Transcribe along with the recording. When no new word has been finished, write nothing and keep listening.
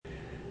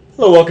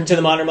Hello, welcome to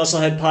the Modern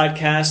Musclehead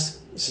Podcast.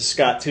 This is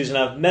Scott Tuzan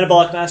of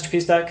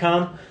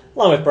MetabolicMasterpiece.com,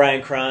 along with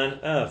Brian Cron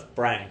of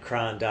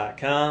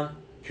BrianCron.com.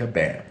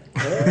 Kabam.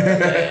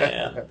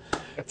 Bam.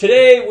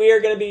 Today we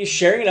are going to be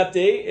sharing an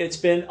update. It's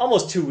been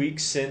almost 2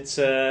 weeks since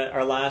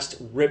our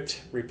last ripped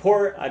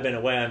report. I've been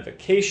away on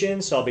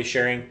vacation, so I'll be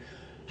sharing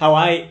how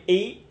I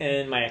ate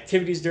and my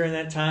activities during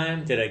that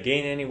time. Did I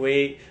gain any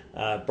weight?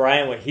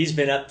 Brian, what he's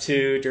been up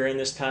to during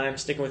this time,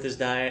 sticking with his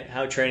diet,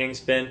 how training's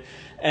been,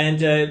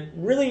 and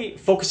really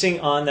focusing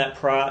on that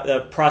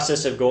the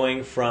process of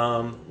going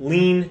from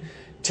lean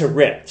to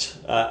ripped.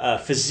 A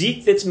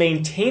physique that's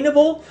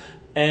maintainable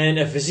and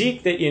a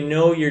physique that you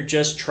know you're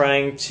just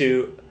trying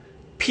to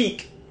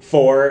peak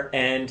for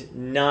and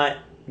not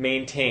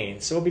maintain.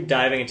 So we'll be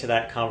diving into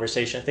that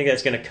conversation. I think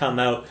that's going to come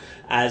out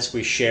as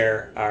we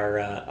share our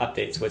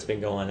updates, what's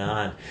been going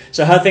on.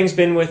 So how things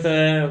been with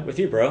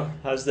you, bro?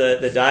 How's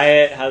the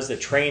diet? How's the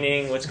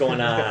training? What's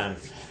going on?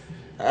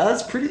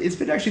 It's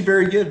been actually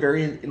very good,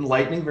 very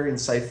enlightening, very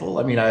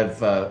insightful. I mean, I've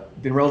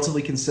been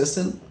relatively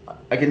consistent.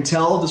 I can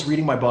tell just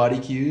reading my body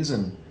cues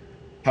and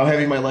how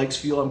heavy my legs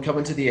feel. I'm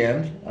coming to the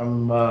end.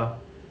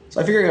 So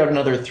I figured out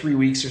another 3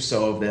 weeks or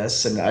so of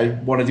this, and I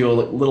want to do a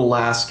little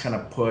last kind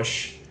of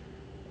push,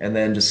 and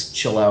then just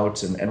chill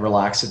out and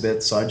relax a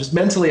bit. So I just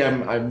mentally,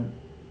 I'm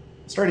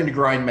starting to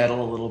grind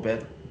metal a little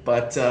bit,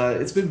 but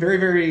it's been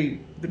very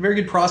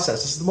good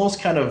process. This is the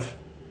most kind of,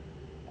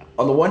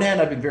 on the one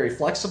hand, I've been very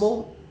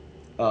flexible.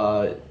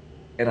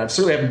 And I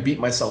certainly haven't beat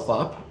myself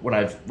up when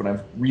I've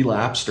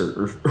relapsed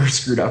or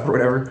screwed up or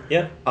whatever.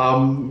 Yeah.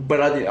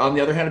 But on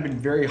the other hand, I've been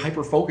very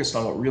hyper focused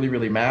on what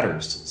really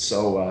matters.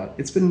 So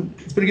it's been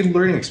a good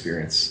learning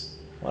experience.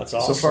 Well, that's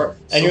awesome. So far,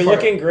 and you're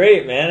looking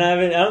great, man.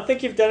 I don't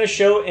think you've done a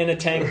show in a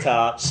tank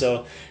top,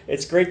 so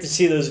it's great to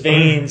see those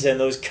veins and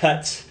those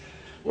cuts.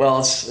 Well,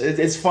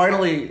 it's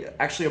finally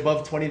actually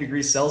above 20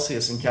 degrees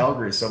Celsius in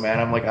Calgary. So,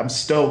 man, I'm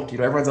stoked. You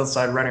know, everyone's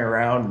outside running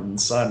around in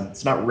the sun.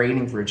 It's not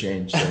raining for a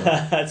change. So.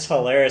 That's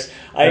hilarious.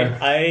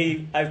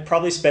 I've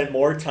probably spent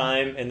more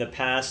time in the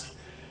past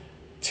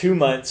 2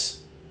 months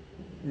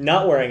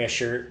not wearing a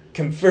shirt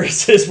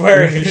versus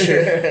wearing a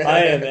shirt.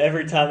 I am,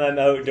 every time I'm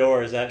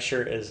outdoors, that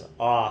shirt is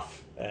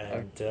off.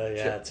 And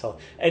it's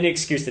an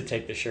excuse to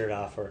take the shirt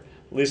off, or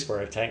at least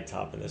wear a tank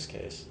top in this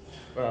case.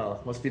 Well,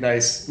 must be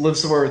nice. Live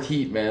somewhere with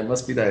heat, man.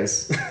 Must be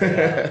nice.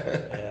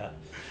 Yeah.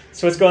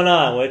 So what's going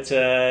on? Has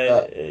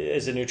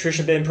the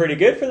nutrition been pretty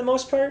good for the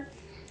most part?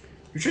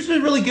 Nutrition's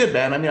been really good,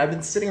 man. I mean, I've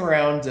been sitting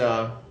around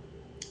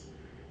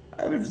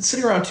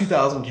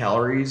 2,000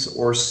 calories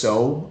or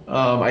so.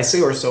 I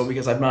say or so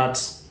because I'm not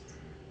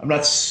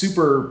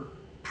super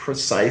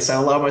precise. I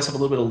allow myself a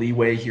little bit of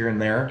leeway here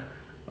and there.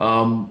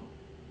 And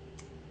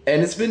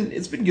it's been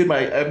good.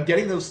 I'm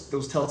getting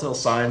those telltale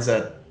signs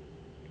that,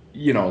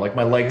 you know, like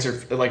my legs are,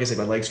 like I said,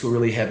 my legs feel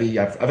really heavy.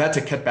 I've had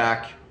to cut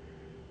back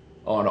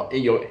on,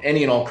 you know,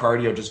 any and all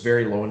cardio, just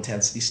very low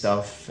intensity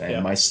stuff,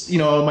 and my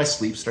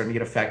sleep's starting to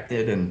get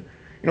affected. And,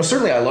 you know,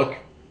 certainly I like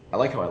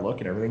how I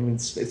look and everything.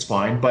 It's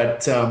fine,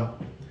 but I'm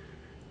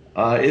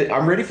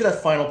ready for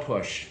that final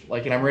push.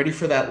 Like, and I'm ready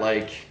for that.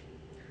 Like,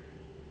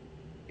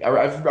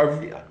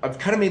 I've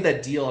kind of made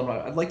that deal.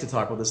 I'd like to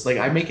talk about this. Like,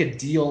 I make a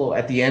deal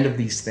at the end of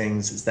these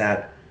things is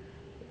that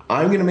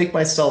I'm going to make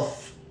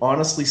myself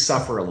honestly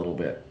suffer a little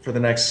bit for the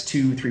next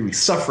 2-3 weeks,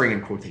 suffering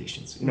in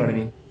quotations, you know what I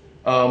mean?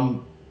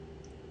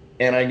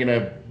 And I'm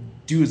gonna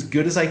do as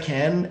good as I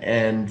can,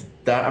 and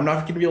that I'm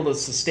not gonna be able to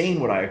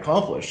sustain what I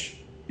accomplish.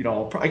 You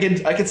know, I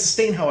can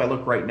sustain how I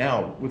look right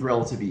now with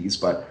relative ease,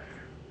 but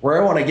where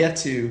I want to get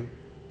to,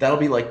 that'll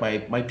be like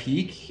my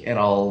peak, and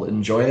I'll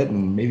enjoy it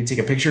and maybe take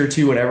a picture or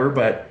two, whatever.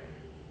 But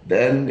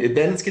then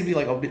it's gonna be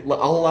like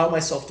I'll allow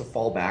myself to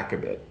fall back a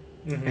bit,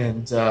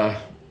 and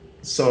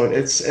so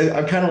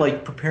I'm kind of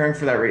like preparing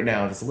for that right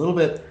now. Just a little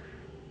bit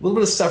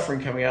of suffering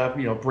coming up.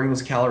 You know, bring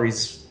those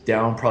calories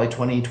down, probably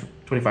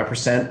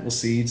 20-25%. We'll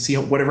see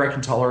whatever I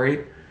can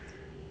tolerate.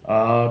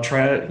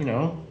 Try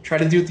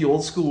to do it the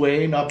old school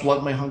way, not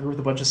blunt my hunger with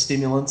a bunch of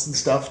stimulants and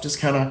stuff. Just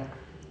kind of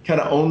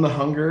own the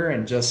hunger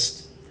and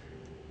just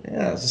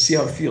see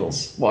how it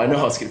feels. Well, I know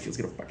how it's gonna feel. It's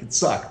gonna fucking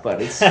suck,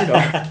 but it's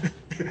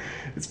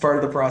it's part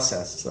of the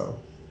process. So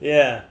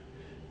yeah.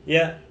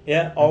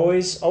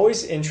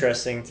 Always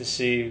interesting to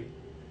see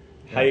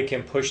how you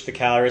can push the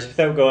calories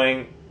without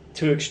going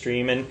too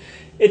extreme. And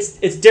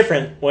it's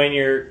different when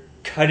you're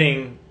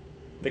cutting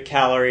the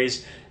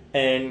calories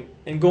and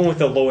going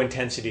with a low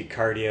intensity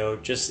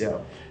cardio, just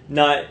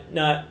not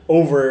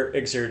over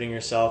exerting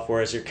yourself,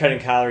 whereas you're cutting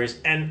calories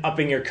and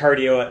upping your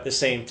cardio at the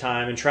same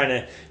time and trying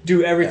to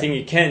do everything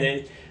you can.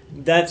 And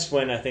that's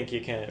when I think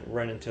you can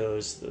run into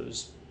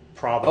those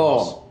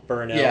problems,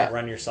 burnout,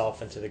 run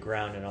yourself into the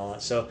ground and all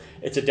that. So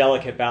it's a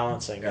delicate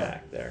balancing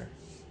act there.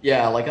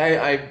 Yeah, like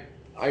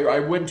I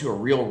went into a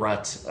real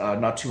rut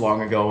not too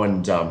long ago,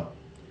 and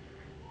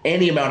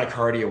any amount of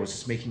cardio was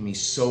just making me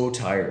so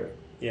tired.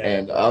 Yeah.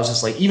 And I was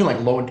just like, even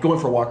like going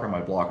for a walk around my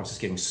block, I was just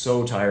getting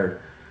so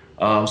tired.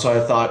 So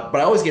I thought,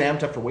 but I always get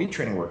amped up for weight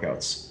training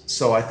workouts.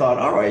 So I thought,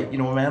 all right, you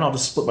know, man, I'll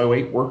just split my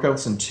weight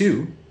workouts in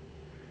two.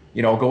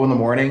 go in the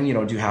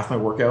morning, do half my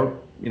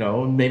workout,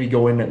 maybe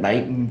go in at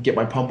night and get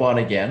my pump on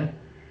again.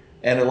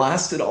 And it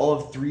lasted all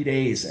of 3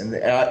 days. And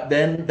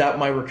then that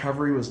my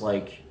recovery was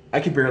like, I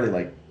could barely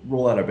like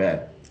roll out of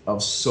bed. I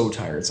was so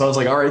tired. So I was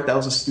like, all right, that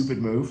was a stupid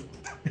move.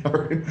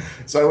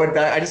 So I went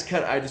back.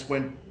 I just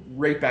went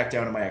right back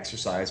down to my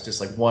exercise,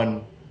 just like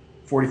one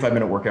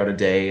 45-minute workout a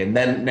day. And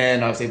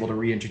then I was able to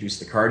reintroduce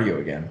the cardio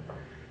again.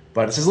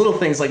 But it's just little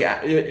things like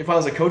if I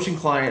was a coaching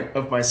client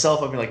of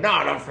myself, I'd be like,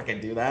 no, don't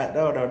freaking do that.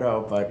 No, no,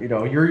 no. But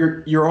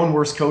you're your own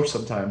worst coach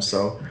sometimes.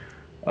 So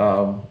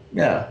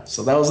yeah,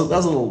 so that was a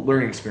little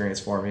learning experience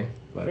for me.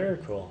 But, very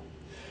cool.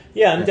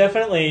 Yeah, I'm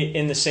definitely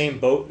in the same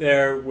boat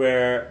there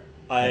where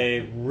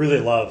I really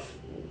love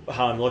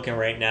how I'm looking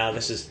right now.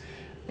 This is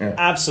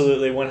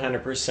absolutely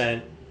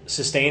 100%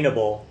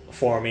 sustainable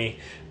for me.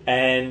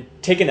 And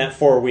taking that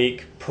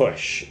 4-week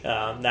push,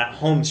 that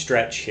home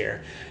stretch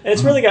here, and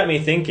it's really got me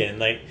thinking.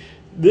 Like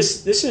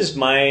this is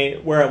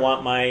where I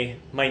want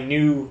my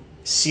new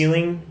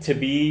ceiling to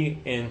be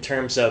in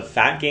terms of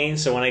fat gain.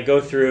 So when I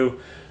go through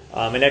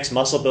my next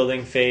muscle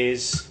building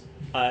phase,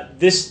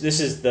 this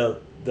is the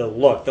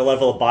look, the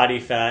level of body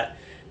fat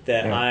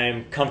that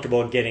I'm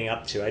comfortable getting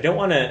up to. I don't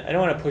want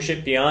to push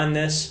it beyond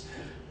this,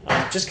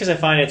 just because I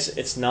find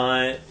it's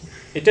not.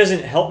 It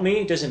doesn't help me.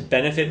 It doesn't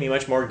benefit me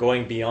much more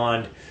going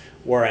beyond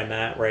where I'm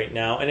at right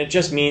now. And it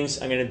just means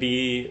I'm going to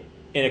be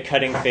in a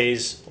cutting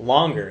phase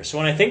longer. So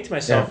when I think to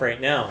myself right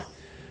now,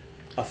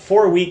 a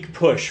 4-week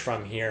push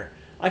from here,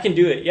 I can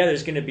do it. Yeah,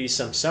 there's going to be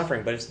some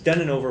suffering, but it's done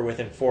and over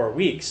within 4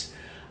 weeks.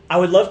 I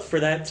would love for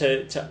that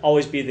to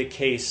always be the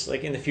case,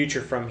 like in the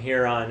future from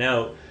here on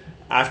out,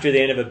 after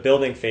the end of a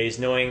building phase,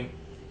 knowing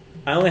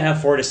I only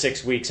have 4 to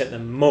 6 weeks at the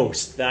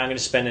most that I'm going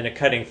to spend in a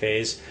cutting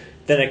phase.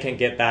 Then I can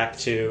get back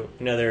to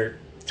another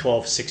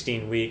 12,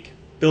 16 week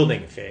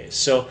building phase.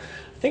 So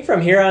I think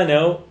from here on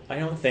out, I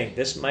don't think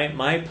this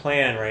my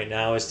plan right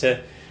now is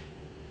to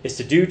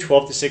do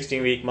 12 to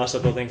 16 week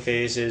muscle building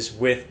phases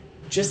with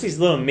just these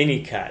little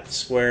mini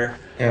cuts where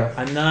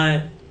I'm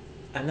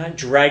not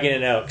dragging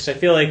it out, because I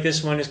feel like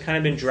this one has kind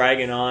of been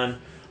dragging on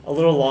a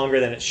little longer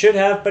than it should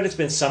have, but it's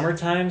been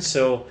summertime,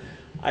 so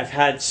I've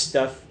had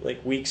stuff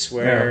like weeks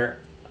where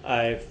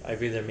I've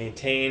either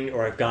maintained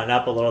or I've gone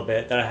up a little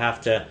bit that I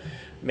have to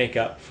make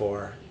up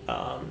for.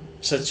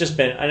 So it's just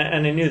been,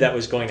 and I knew that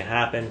was going to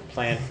happen,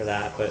 planned for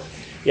that. But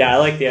yeah, I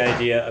like the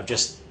idea of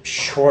just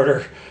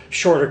shorter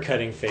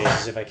cutting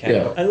phases if I can.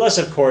 Yeah. Unless,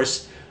 of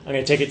course, I'm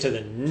going to take it to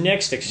the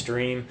next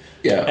extreme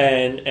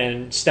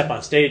and step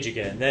on stage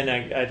again. Then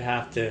I'd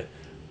have to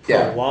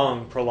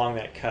prolong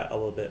that cut a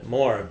little bit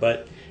more.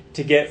 But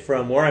to get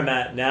from where I'm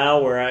at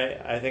now, where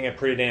I think I'm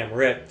pretty damn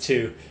ripped,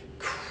 to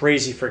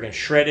crazy freaking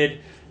shredded,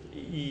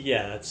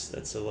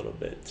 that's a little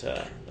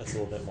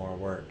bit more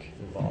work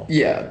involved.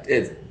 Yeah,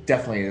 it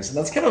definitely is, and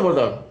that's kind of one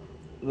of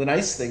the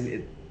nice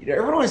thing.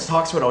 Everyone always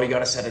talks about, you got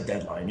to set a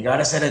deadline. You got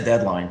to set a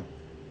deadline,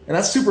 and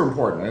that's super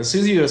important. As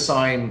soon as you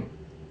assign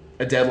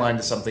a deadline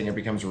to something, it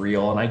becomes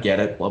real. And I get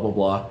it, blah blah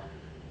blah.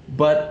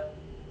 But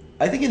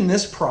I think in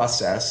this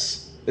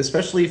process,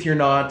 especially if you're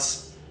not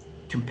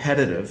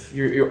competitive,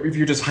 if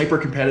you're just hyper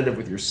competitive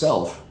with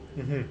yourself,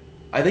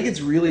 I think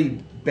it's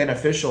really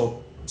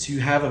beneficial to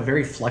have a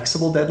very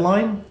flexible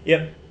deadline.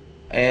 Yep.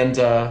 And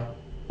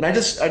I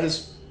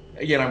just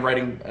again, I'm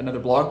writing another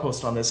blog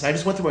post on this. And I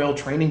just went through my old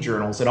training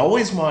journals, and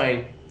always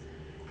my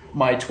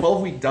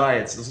 12-week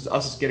diets. I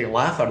was just getting a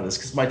laugh out of this,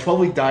 because my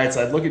 12-week diets,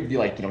 I'd look at it be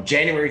like,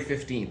 January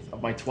 15th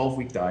of my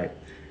 12-week diet,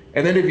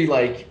 and then it'd be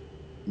like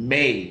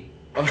May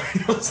of my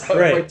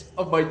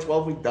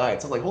 12-week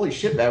diet. So I'm like, holy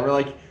shit, man, we're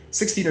like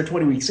 16 or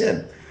 20 weeks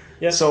in.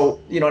 Yeah. So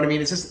you know what I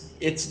mean?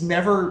 It's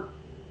never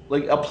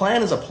like a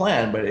plan is a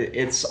plan, but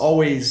it's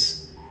always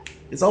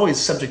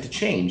subject to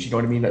change. You know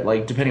what I mean? That,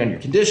 like, depending on your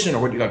condition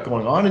or what you got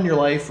going on in your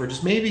life, or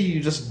just maybe you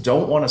just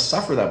don't want to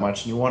suffer that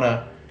much and you want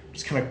to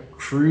just kind of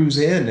cruise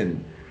in,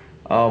 and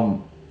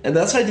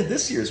that's what I did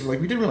this year. So we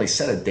didn't really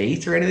set a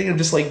date or anything. I'm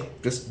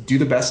just do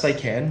the best I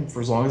can for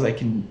as long as I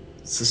can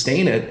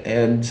sustain it,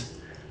 and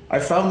I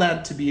found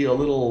that to be a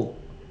little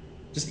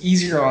just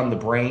easier on the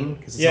brain,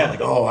 because it's not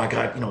like,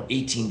 I got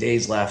 18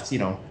 days left.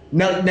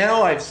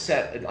 Now I've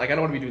set, like, I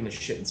don't want to be doing this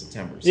shit in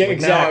September. So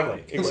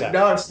exactly.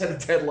 Now I've set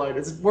a deadline.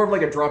 It's more of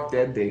like a drop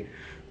dead date,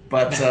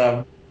 but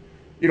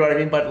you know what I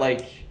mean. But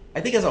like,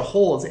 I think as a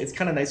whole, it's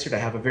kind of nicer to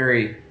have a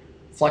very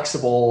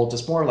flexible,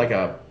 just more like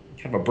a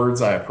kind of a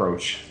bird's eye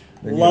approach.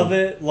 Love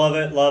it.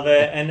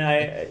 And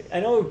I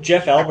know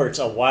Jeff Alberts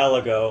a while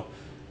ago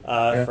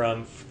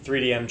from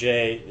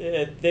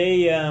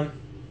 3DMJ.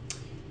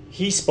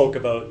 He spoke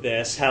about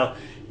this, how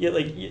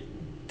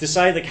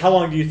decide like how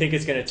long do you think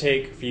it's going to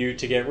take for you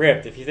to get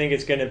ripped. If you think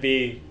it's going to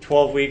be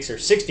 12 weeks or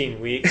 16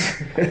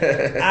 weeks,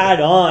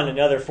 add on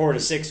another 4 to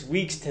 6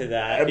 weeks to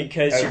that,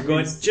 because you're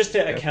going just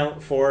to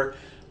account for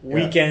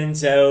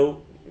weekends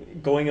out,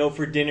 going out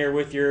for dinner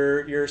with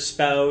your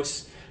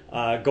spouse,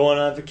 going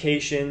on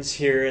vacations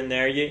here and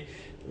there.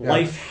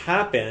 Life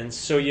happens,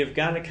 so you've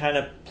got to kind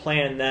of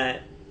plan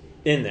that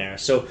in there.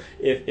 So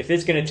if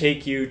it's going to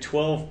take you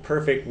 12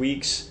 perfect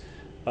weeks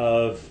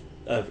of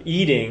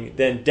eating,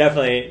 then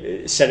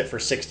definitely set it for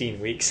 16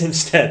 weeks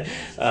instead,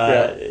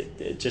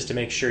 just to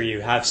make sure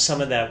you have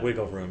some of that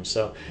wiggle room.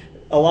 So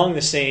along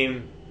the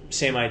same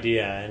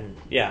idea, and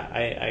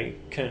I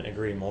couldn't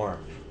agree more.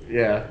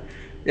 Yeah,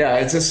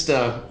 it's just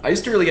I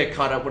used to really get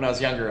caught up when I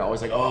was younger. I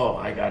was like, oh,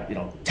 I got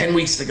 10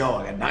 weeks to go,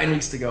 I got 9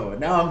 weeks to go, and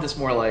now I'm just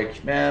more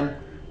like, man,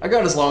 I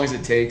got as long as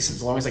it takes,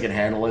 as long as I can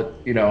handle it,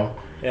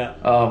 Yeah.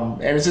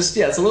 And it's just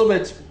it's a little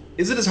bit.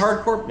 Is it as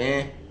hardcore?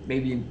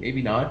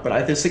 Maybe not. But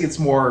I just think it's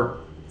more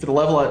for the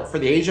level for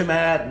the age I'm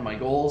at and my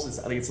goals.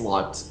 I think it's a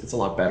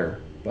lot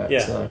better. But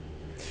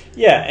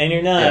and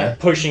you're not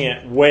pushing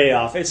it way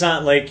off. It's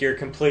not like you're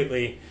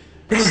completely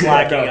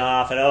slacking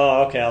off and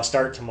I'll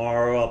start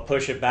tomorrow. I'll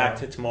push it back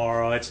to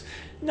tomorrow.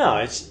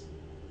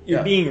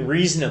 You're being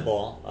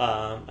reasonable.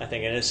 I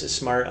think, and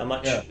it's a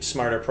much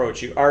smarter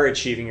approach. You are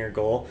achieving your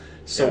goal.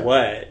 So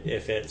what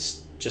if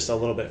it's just a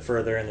little bit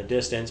further in the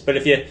distance? But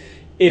if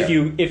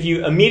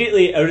you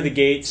immediately out of the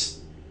gates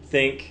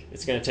think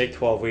it's going to take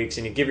 12 weeks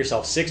and you give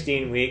yourself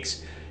 16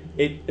 weeks,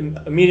 it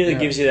immediately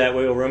gives you that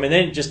wiggle room, and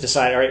then just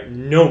decide, all right,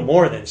 no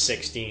more than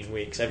 16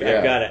 weeks. I've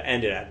got to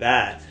end it at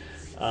that.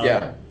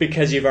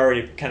 Because you've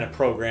already kind of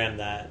programmed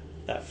that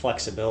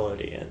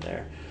flexibility in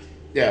there.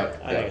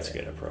 I think it's a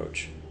good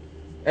approach.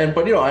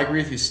 But I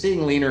agree with you.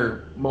 Staying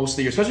leaner most of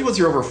the year, especially once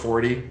you're over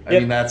 40. I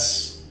mean,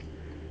 that's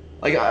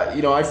like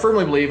I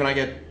firmly believe, and I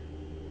get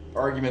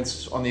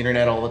arguments on the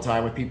internet all the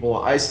time with people.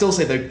 I still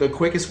say the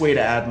quickest way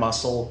to add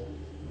muscle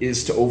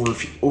is to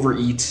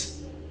overeat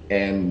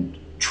and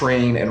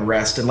train and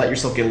rest and let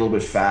yourself get a little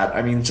bit fat.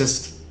 I mean,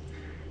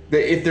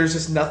 if there's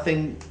just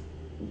nothing.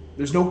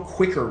 There's no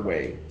quicker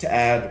way to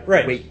add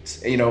weight,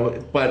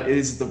 but it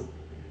is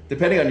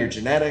depending on your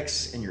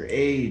genetics and your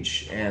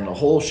age and a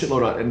whole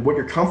shitload and what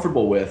you're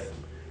comfortable with,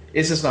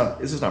 it's just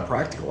not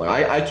practical.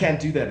 Like, I can't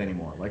do that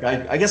anymore. Like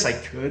I guess I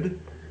could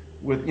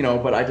with,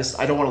 but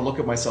I don't want to look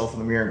at myself in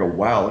the mirror and go,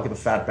 wow, look at the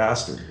fat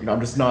bastard. I'm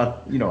just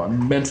not,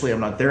 mentally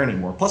I'm not there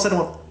anymore. Plus I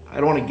don't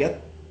want to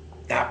get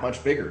that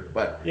much bigger,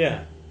 but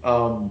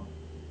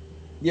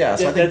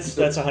so I think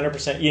that's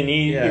 100%. You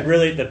need you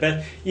really the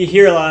best. You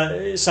hear a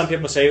lot. Some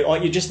people say, "Oh,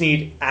 you just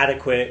need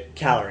adequate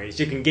calories.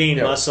 You can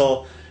gain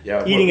muscle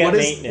eating at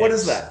maintenance." What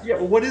is that? Yeah,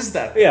 what is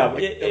that? Yeah,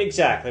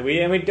 exactly.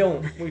 We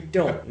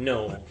don't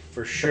know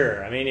for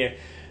sure. I mean,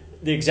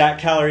 the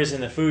exact calories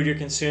in the food you're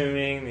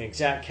consuming, the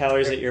exact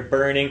calories that you're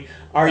burning.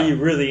 Are you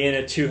really in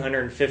a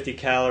 250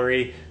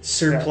 calorie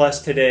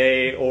surplus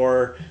today,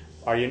 or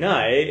are you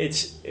not?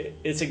 It's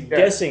a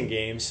guessing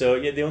game. So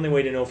the only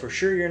way to know for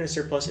sure you're in a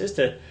surplus is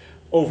to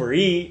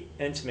overeat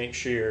and to make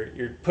sure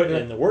you're putting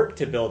in the work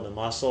to build the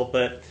muscle.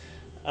 But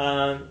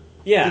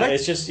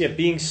it's just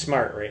being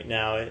smart right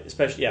now,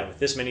 especially with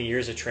this many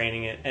years of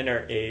training and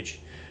our age.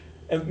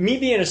 Me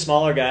being a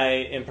smaller guy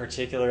in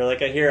particular,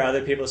 like I hear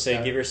other people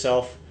say, give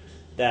yourself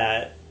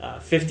that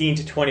 15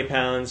 to 20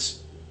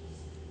 pounds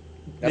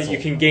that you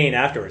can gain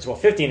afterwards. Well,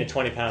 15 to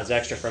 20 pounds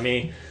extra for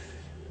me.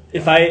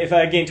 If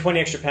I gain 20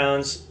 extra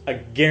pounds, I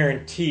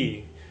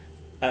guarantee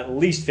at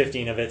least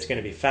 15 of it's going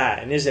to be fat.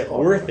 And is it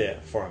worth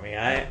it for me?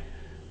 At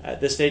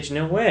this stage,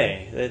 no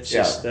way. It's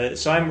just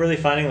so I'm really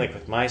finding, like,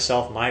 with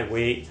myself, my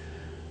weight,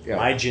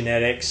 my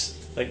genetics,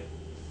 like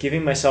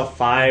giving myself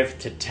 5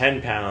 to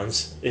 10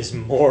 pounds is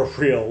more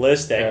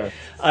realistic,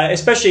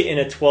 especially in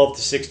a 12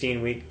 to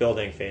 16 week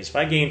building phase. If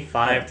I gain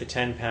 5 to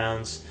 10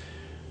 pounds,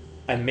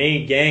 I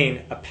may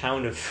gain a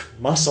pound of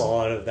muscle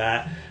out of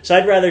that. So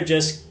I'd rather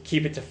just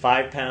keep it to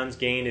 5 pounds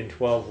gained in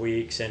 12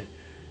 weeks and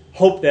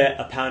hope that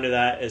a pound of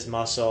that is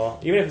muscle.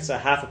 Even if it's a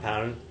half a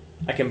pound,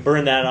 I can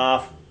burn that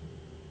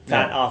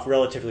fat off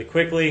relatively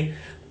quickly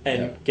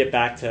and get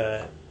back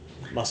to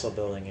muscle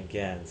building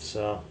again.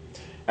 So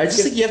I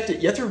just think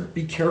you have to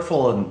be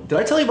careful. And did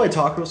I tell you my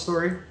taco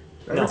story?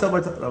 Did I tell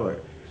my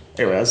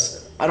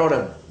anyways, I don't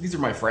want to. These are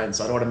my friends.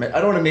 So I don't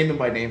want to name them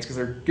by names because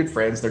they're good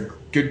friends. They're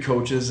good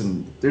coaches,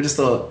 and they're just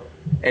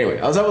Anyway,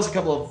 I was out with a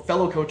couple of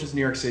fellow coaches in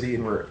New York City,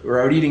 and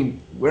we're out eating.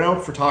 Went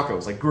out for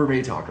tacos, like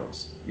gourmet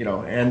tacos,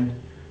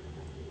 and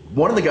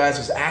one of the guys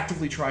was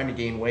actively trying to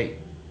gain weight.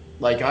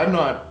 Like I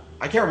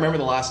can't remember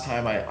the last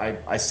time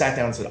I sat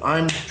down and said,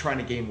 I'm trying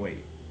to gain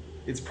weight.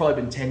 It's probably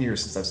been 10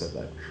 years since I've said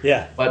that.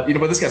 Yeah. But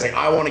this guy's like,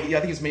 I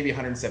think it's maybe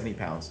 170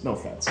 pounds. No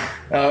offense.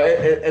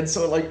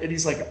 And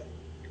he's like,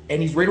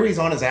 and he's right away, he's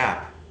on his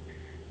app.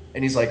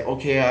 And he's like,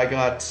 okay, I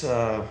got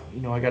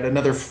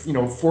another,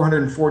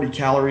 440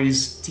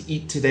 calories to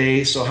eat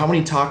today. So how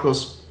many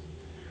tacos?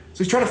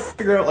 So he's trying to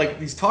figure out, like,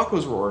 these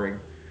tacos we're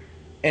ordering.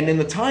 And in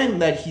the time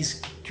that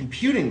he's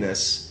computing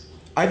this,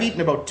 I've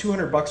eaten about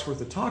 $200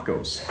 worth of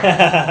tacos,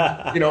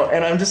 and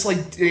I'm just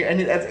like,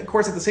 and of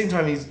course at the same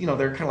time he's,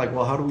 they're kind of like,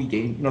 well, how do we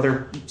gain,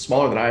 they're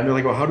smaller than I am. They're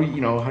like, well, how do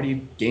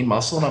you gain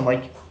muscle? And I'm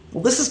like,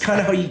 well, this is kind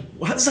of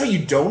how you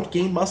don't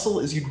gain muscle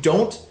is you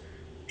don't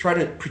try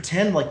to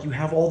pretend like you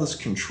have all this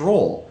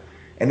control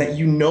and that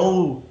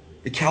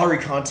the calorie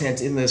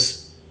content in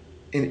this,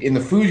 in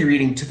the food you're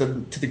eating to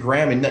the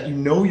gram, and that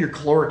your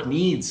caloric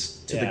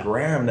needs to the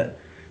gram. That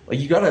like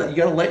you gotta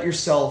let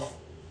yourself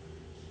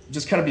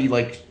just kind of be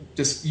like,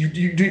 just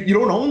you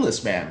don't own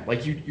this, man.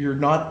 Like you're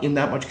not in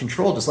that much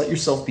control. Just let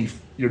yourself be,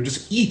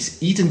 just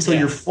eat until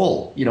you're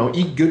full.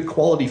 Eat good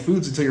quality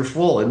foods until you're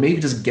full, and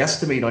maybe just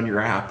guesstimate on your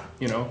app.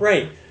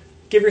 Right.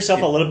 Give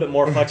yourself a little bit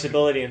more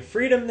flexibility and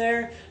freedom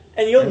there,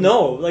 and you'll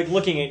know, like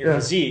looking at your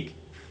physique.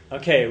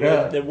 Okay,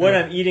 what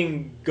I'm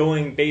eating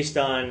going based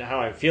on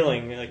how I'm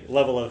feeling, like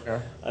level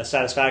of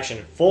satisfaction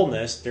and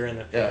fullness during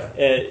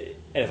the.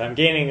 And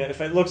if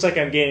it looks like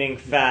I'm gaining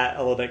fat a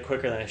little bit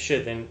quicker than I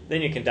should,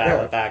 then you can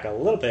dial it back a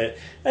little bit.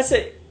 That's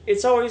it.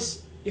 It's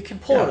always, you can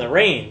pull on the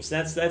reins.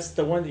 That's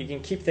the one that you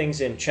can keep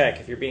things in check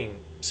if you're being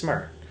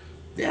smart.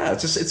 Yeah,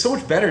 it's so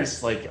much better.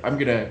 It's like I'm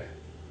gonna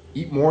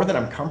eat more than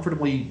I'm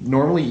comfortably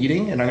normally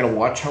eating, and I'm gonna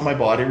watch how my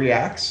body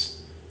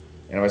reacts.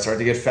 And if I start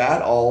to get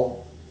fat,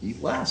 I'll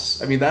eat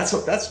less. I mean, that's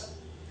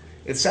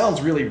it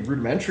sounds really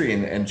rudimentary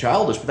and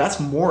childish, but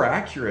that's more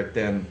accurate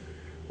than,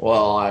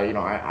 well,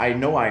 I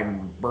know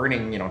I'm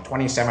burning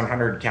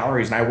 2,700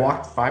 calories and I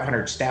walked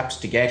 500 steps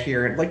to get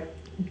here, and like,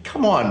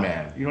 come on,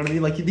 man, you know what I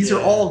mean? Like these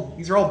are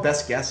all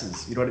best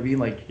guesses. You know what I mean?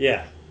 Like,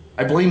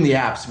 I blame the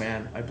apps,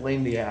 man. I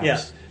blame the apps.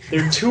 Yeah,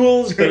 they're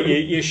tools, but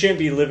you shouldn't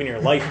be living your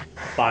life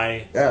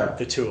by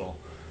the tool.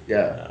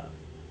 Yeah.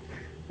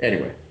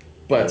 Anyway,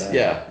 but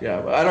at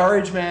our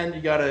age, man,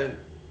 you gotta,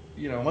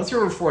 once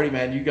you're over 40,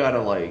 man, you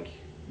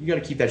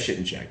gotta keep that shit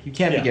in check. You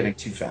can't be getting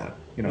too fat.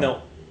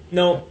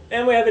 No,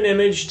 and we have an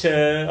image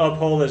to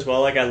uphold as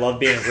well. Like, I love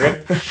being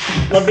ripped.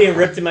 Love being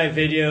ripped in my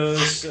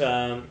videos.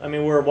 I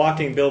mean, we're a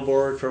walking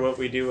billboard for what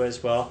we do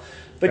as well.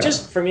 But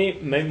just for me,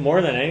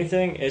 more than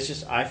anything, it's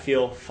just I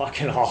feel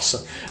fucking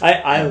awesome.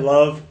 I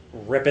love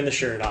ripping the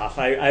shirt off.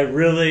 I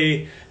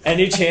really,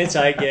 any chance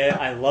I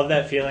get, I love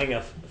that feeling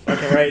of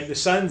fucking the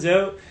sun's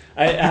out.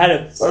 I had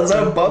a sun's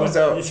out, bum's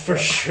out. For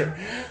sure.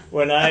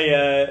 When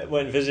I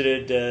went and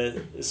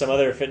visited some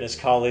other fitness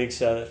colleagues,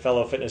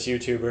 fellow fitness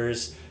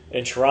YouTubers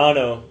in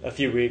Toronto a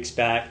few weeks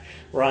back,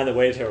 we're on the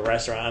way to a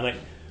restaurant. I'm like,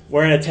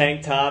 wearing a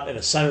tank top and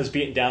the sun was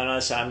beating down on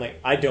us. I'm like,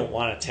 I don't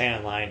want a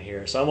tan line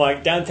here. So I'm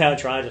like, downtown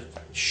Toronto, just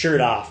shirt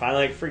off. I'm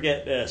like,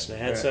 forget this,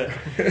 man. So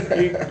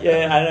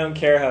I don't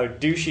care how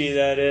douchey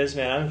that is,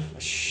 man.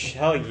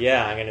 Hell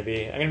yeah, I'm gonna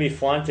be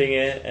flaunting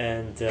it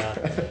and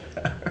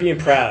being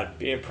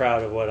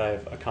proud of what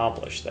I've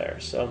accomplished there.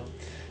 So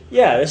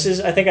I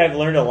think I've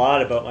learned a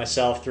lot about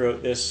myself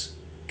throughout this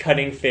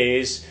cutting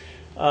phase.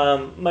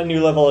 My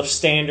new level of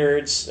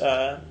standards,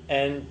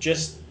 and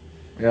just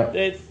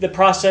the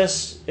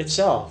process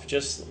itself,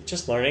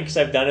 just learning, because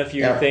I've done a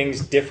few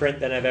things different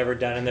than I've ever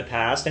done in the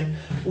past, and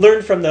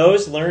learned from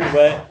those, learned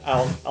what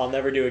I'll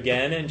never do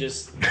again, and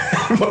just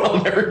what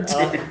I'll never do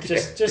again.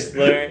 Just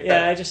learn.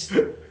 I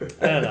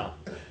don't know.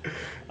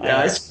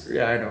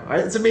 I know.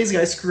 It's amazing.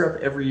 I screw up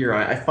every year.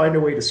 I find a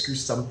way to screw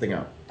something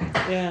up.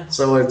 Yeah.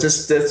 So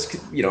that's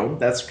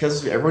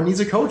because everyone needs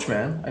a coach,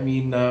 man. I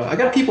mean, I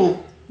got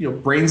people,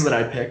 brains that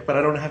I pick, but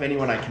I don't have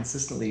anyone I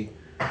consistently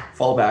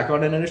fall back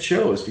on, and it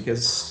shows,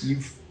 because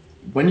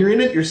when you're in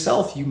it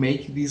yourself, you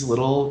make these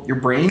your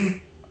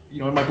brain,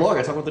 in my blog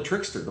I talk about the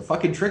trickster. The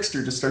fucking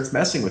trickster just starts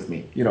messing with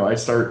me. I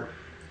start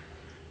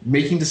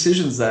making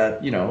decisions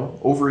that,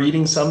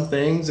 overeating some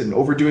things and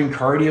overdoing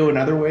cardio in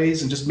other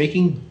ways, and just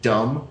making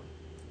dumb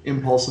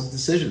impulsive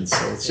decisions.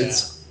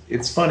 So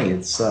it's funny.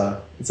 It's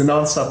a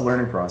nonstop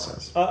learning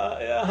process.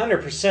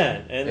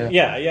 100%. And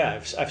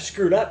I've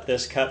screwed up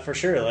this cut for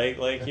sure,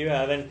 like you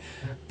haven't,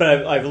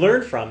 but I've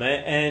learned from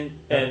it,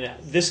 and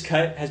this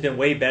cut has been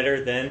way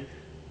better than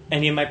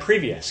any of my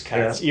previous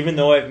cuts. Even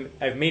though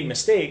I've made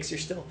mistakes,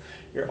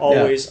 you're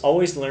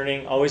always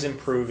learning, always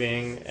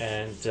improving,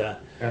 and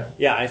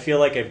I feel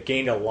like I've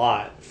gained a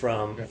lot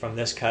from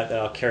this cut that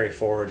I'll carry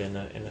forward in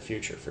the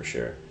future for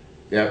sure.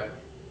 Yep.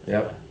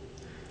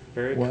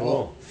 Very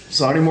cool.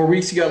 So how many more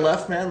weeks you got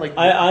left, man? Like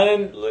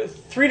I'm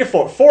 3 to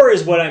 4. 4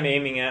 is what I'm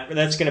aiming at.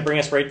 That's going to bring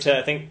us right to,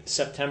 I think,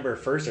 September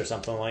 1st or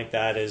something like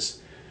that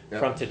is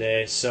from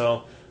today.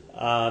 So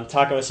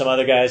talking with some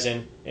other guys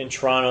in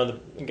Toronto,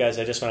 the guys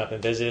I just went up and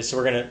visited. So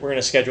we're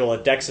gonna schedule a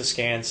DEXA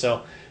scan.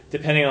 So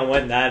depending on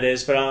when that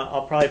is, but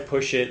I'll probably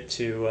push it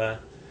to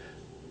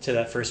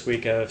that first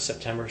week of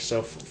September.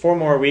 So 4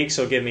 more weeks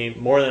will give me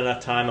more than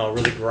enough time. I'll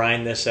really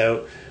grind this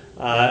out.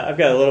 I've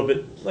got a little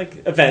bit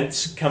like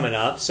events coming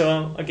up,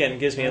 so again, it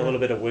gives me a little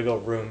bit of wiggle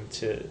room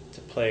to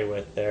play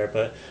with there.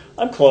 But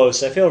I'm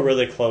close. I feel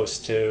really close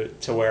to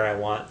where I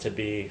want to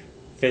be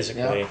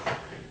physically.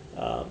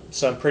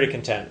 So I'm pretty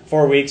content.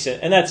 4 weeks,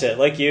 and that's it.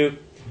 Like you,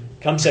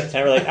 come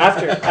September, like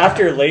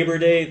after Labor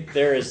Day,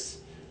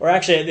 or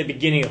actually at the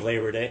beginning of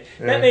Labor Day,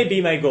 that may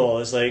be my goal.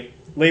 Is like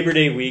Labor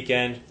Day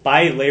weekend.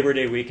 By Labor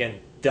Day weekend,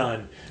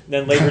 done. And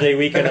then Labor Day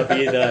weekend will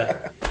be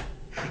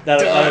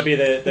that'll be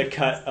the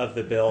cut of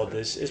the build.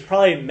 Is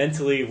probably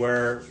mentally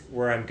where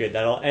I'm good.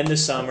 That'll end the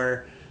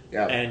summer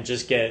and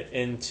just get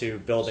into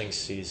building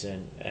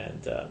season.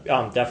 And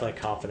I'm definitely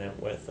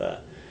confident with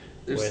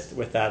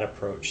that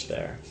approach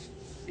there.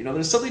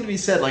 There's something to be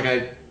said.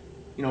 Like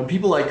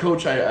people I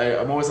coach,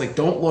 I'm always like,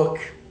 don't look,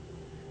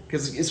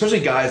 because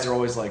especially guys are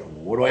always like,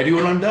 what do I do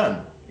when I'm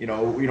done?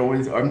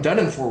 I'm done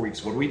in 4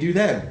 weeks. What do we do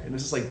then? And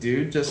it's just like,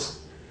 dude, let's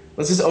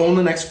just own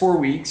the next 4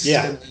 weeks.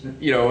 Yeah.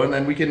 And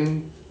then we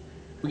can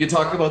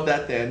talk about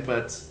that then.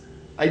 But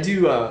I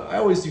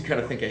always do kind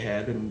of think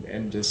ahead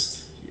and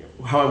just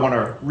how I want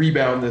to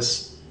rebound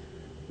this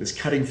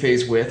cutting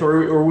phase with,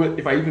 or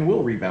if I even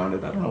will rebound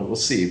it. I don't know. We'll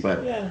see.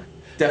 But Yeah.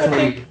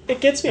 definitely,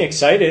 it gets me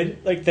excited,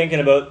 like thinking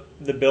about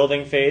the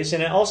building phase,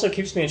 and it also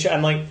keeps me in shape.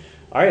 I'm like,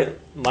 all right,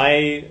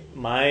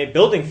 my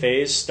building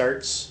phase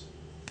starts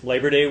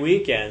Labor Day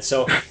weekend,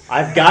 so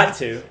I've got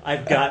to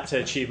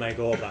achieve my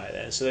goal by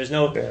then. So there's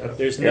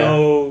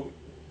no,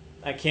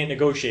 I can't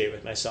negotiate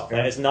with myself.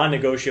 Yeah. It's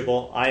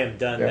non-negotiable. I am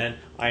done Yeah. then.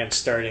 I am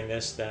starting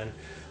this then,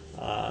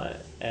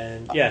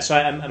 so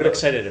I'm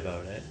excited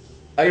about it.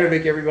 I'm gonna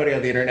make everybody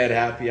on the internet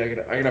happy. I'm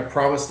gonna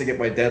promise to get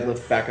my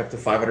deadlift back up to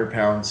 500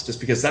 pounds, just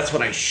because that's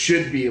what I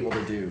should be able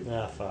to do.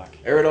 Ah, fuck.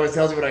 Everyone always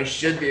tells me what I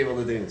should be able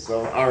to do.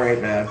 So, all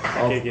right, man,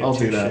 I'll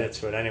do that.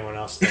 Shits what anyone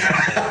else thinks.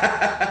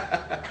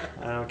 I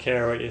don't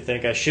care what you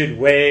think. I should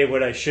weigh,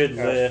 what I should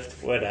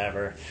lift,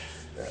 whatever.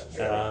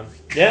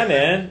 Yeah,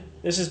 man,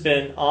 this has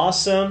been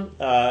awesome.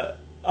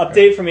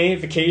 Update for me,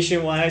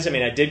 vacation wise. I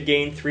mean, I did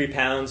gain 3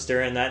 pounds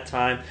during that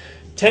time.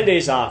 10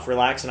 days off,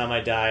 relaxing on my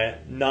diet,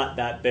 not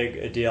that big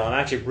a deal. I'm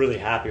actually really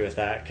happy with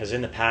that, because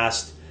in the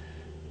past,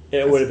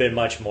 it would have been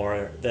much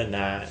more than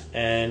that.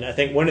 And I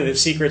think one of the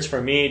secrets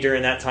for me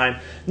during that time,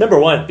 number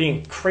one,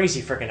 being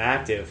crazy freaking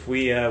active.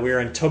 We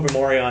were in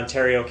Tobermory,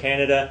 Ontario,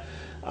 Canada.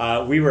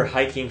 We were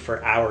hiking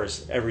for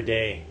hours every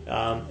day.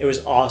 It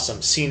was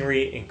awesome.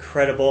 Scenery,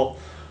 incredible.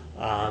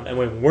 And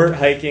when we weren't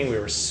hiking, we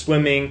were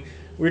swimming.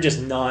 We were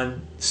just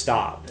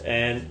non-stop.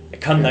 And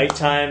come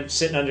nighttime,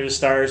 sitting under the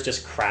stars,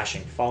 just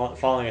crashing,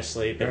 falling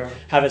asleep, and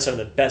having some of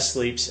the best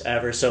sleeps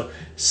ever. So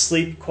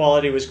sleep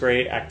quality was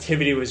great.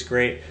 Activity was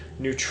great.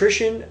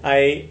 Nutrition,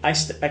 I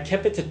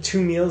kept it to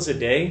 2 meals a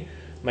day,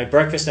 my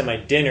breakfast and my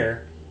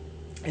dinner,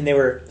 and they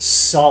were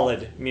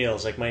solid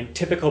meals, like my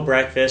typical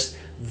breakfast,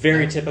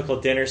 very typical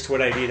dinners to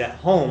what I'd eat at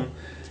home.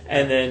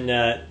 And then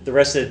the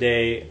rest of the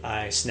day,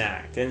 I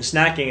snacked. And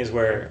snacking is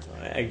where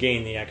I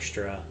gained the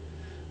extra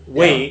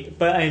weight,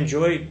 but I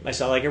enjoyed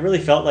myself. Like, I really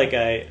felt like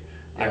I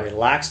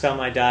relaxed on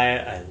my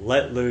diet, I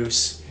let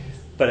loose,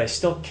 but I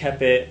still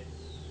kept it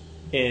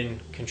in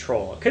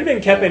control. It could have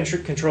been kept in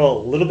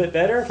control a little bit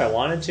better if I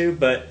wanted to,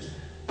 but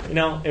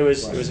it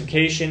was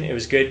vacation. It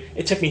was good.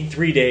 It took me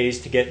 3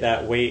 days to get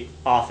that weight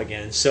off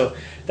again. So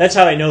that's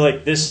how I know,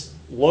 like, this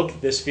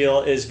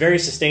feel is very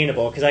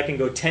sustainable, because I can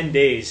go 10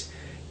 days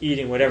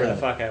eating whatever the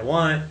fuck I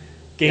want,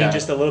 gain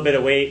just a little bit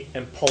of weight,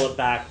 and pull it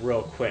back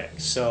real quick.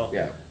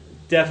 So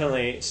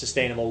definitely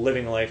sustainable,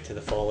 living life to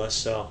the fullest.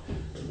 So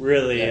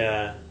really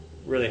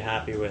really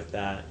happy with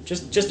that.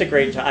 Just a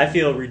great time. I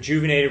feel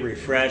rejuvenated,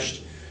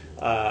 refreshed.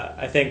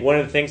 I think one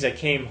of the things I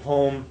came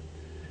home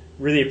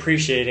really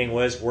appreciating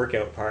was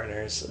workout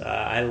partners.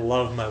 I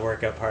love my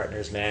workout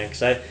partners, man,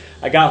 because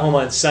I got home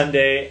on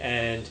Sunday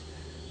and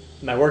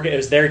it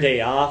was their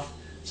day off.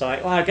 So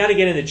I'm like, I got to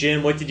get in the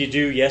gym. What did you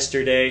do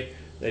yesterday?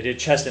 They did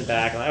chest and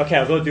back. I'm like, okay,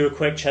 I'll go do a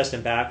quick chest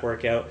and back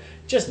workout.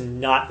 Just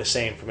not the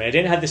same for me. I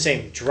didn't have the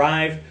same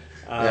drive.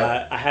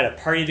 I had a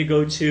party to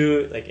go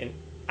to like an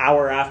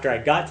hour after I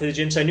got to the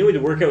gym, so I knew the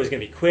workout was going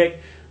to be quick.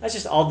 I was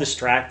just all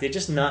distracted,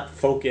 just not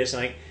focused.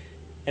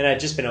 And I'd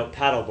just been out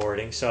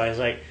paddleboarding, so I was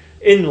like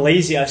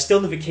lazy. I was still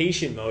in the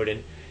vacation mode,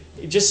 and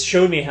it just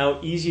showed me how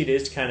easy it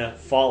is to kind of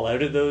fall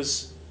out of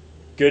those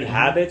good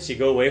habits. You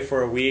go away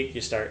for a week,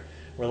 you start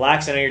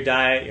relaxing on your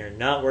diet, you're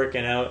not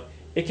working out.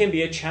 It can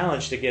be a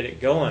challenge to get it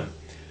going.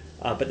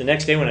 But the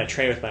next day when I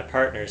trained with my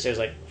partners, it was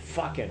like,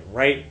 fucking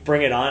right,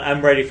 bring it on.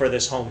 I'm ready for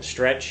this home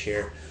stretch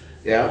here.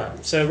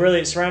 So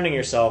really surrounding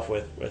yourself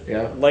with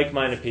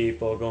like-minded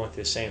people going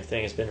through the same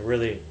thing has been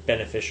really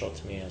beneficial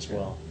to me as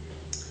well.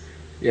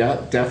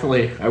 Yeah,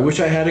 definitely. I wish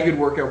I had a good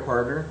workout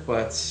partner,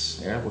 but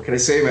what can I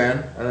say,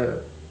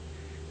 man?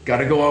 Got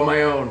to go on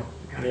my own.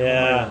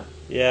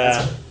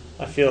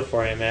 I feel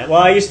for you, man.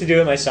 Well, I used to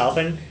do it myself,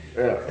 and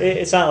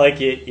it's not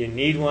like you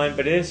need one,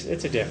 but it's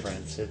a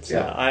difference.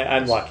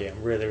 I'm lucky.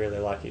 I'm really, really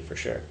lucky for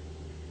sure.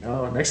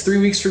 No, next 3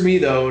 weeks for me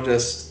though,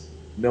 just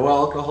no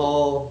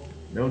alcohol,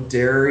 no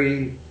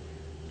dairy,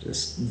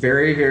 just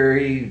very,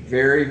 very,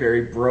 very,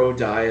 very bro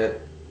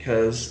diet,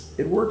 because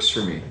it works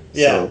for me.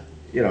 So,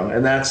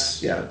 and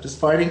that's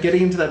just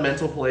getting into that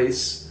mental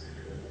place.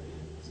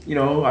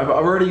 I've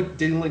already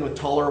dealing with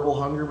tolerable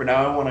hunger, but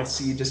now I want to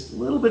see just a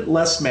little bit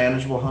less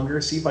manageable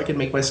hunger. See if I can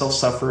make myself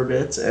suffer a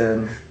bit,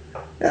 and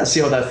see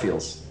how that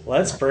feels.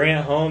 Let's bring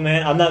it home,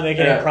 man. I'm not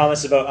making any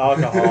promise about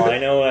alcohol. I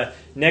know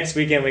next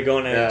weekend we go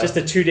on just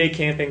a 2-day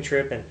camping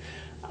trip, and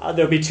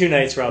there'll be 2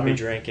 nights where I'll be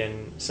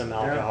drinking some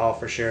alcohol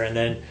for sure, and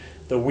then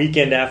the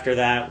weekend after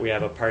that we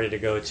have a party to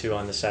go to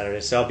on the Saturday,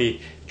 so I'll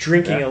be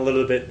drinking a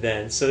little bit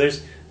then. So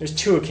there's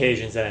 2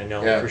 occasions that I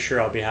know for sure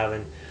I'll be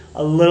having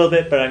a little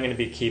bit, but I'm going to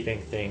be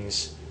keeping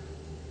things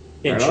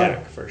in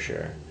check for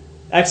sure.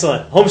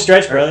 Excellent. Home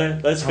stretch, brother.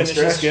 Let's finish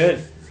this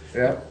good.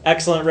 Yeah.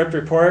 Excellent ripped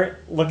report.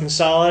 Looking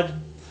solid.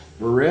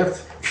 We're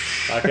ripped.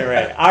 Okay,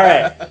 right. All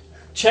right.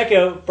 check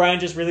out, Brian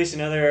just released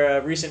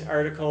another recent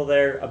article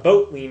there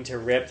about Lean to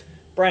Ripped,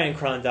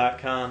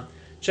 briancron.com.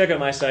 Check out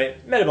my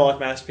site,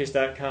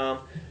 metabolicmasterpiece.com.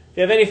 If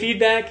you have any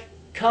feedback,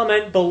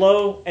 comment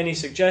below. Any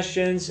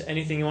suggestions,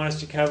 anything you want us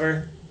to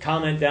cover,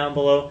 comment down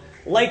below.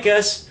 Like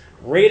us,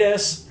 rate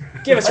us,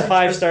 give us a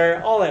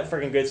 5-star, all that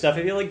freaking good stuff.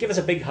 If you like, give us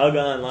a big hug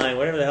online,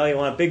 whatever the hell you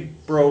want,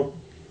 big bro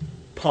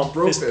pump,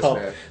 fist pump.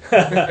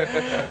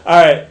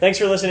 All right, thanks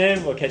for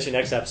listening. We'll catch you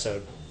next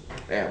episode.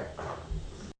 Yeah.